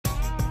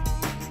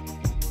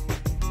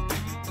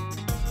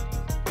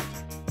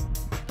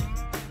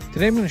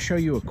Today I'm going to show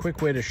you a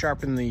quick way to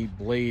sharpen the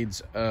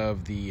blades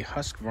of the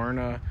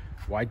Husqvarna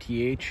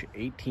YTH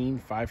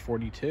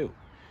 18542.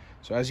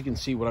 So as you can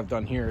see, what I've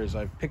done here is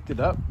I've picked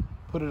it up,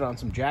 put it on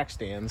some jack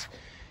stands.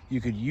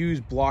 You could use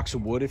blocks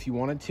of wood if you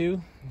wanted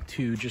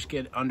to just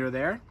get under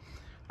there.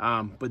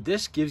 But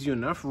this gives you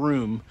enough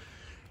room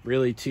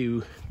really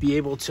to be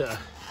able to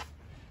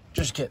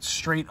just get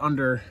straight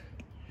under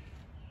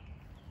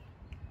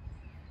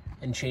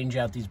and change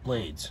out these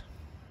blades.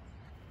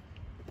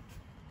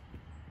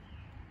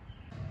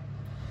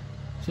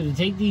 So to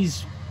take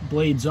these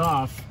blades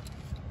off,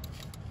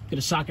 get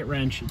a socket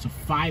wrench. It's a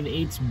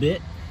 5/8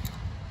 bit,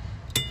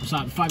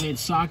 5/8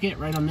 socket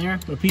right on there.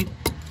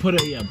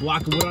 Put a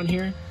block of wood on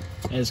here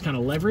as kind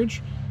of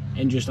leverage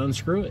and just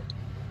unscrew it.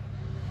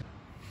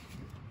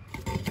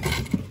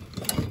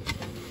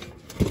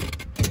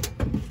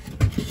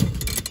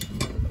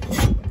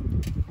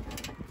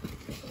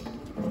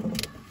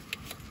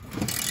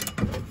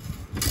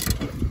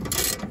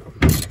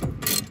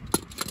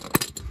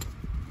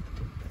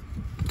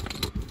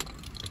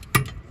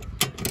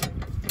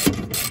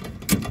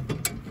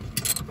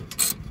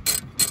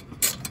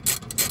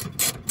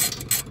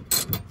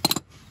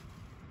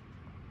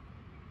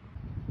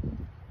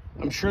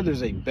 I'm sure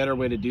there's a better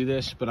way to do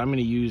this, but I'm going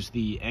to use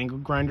the angle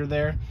grinder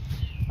there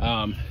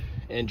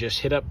and just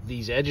hit up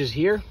these edges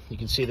here. You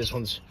can see this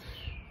one's,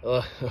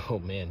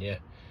 oh man, yeah,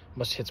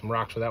 must have hit some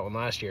rocks with that one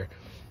last year.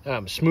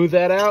 Smooth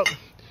that out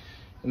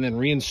and then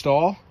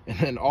reinstall, and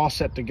then all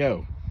set to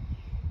go.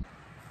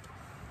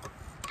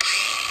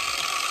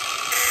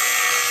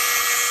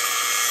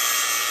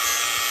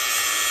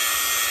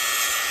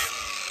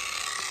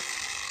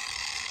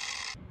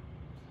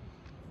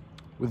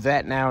 With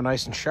that now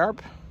nice and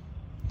sharp,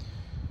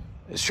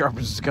 as sharp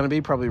as it's going to be,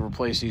 probably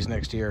replace these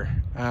next year.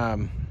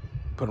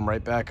 Put them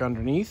right back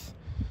underneath,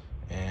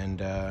 and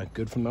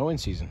good for mowing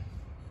season.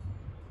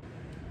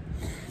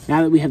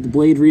 Now that we have the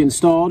blade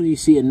reinstalled, you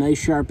see a nice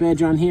sharp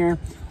edge on here,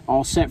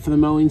 all set for the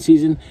mowing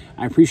season.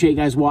 I appreciate you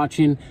guys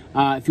watching.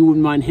 If you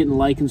wouldn't mind hitting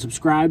like and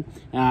subscribe,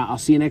 I'll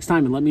see you next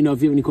time, and let me know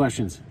if you have any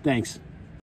questions. Thanks.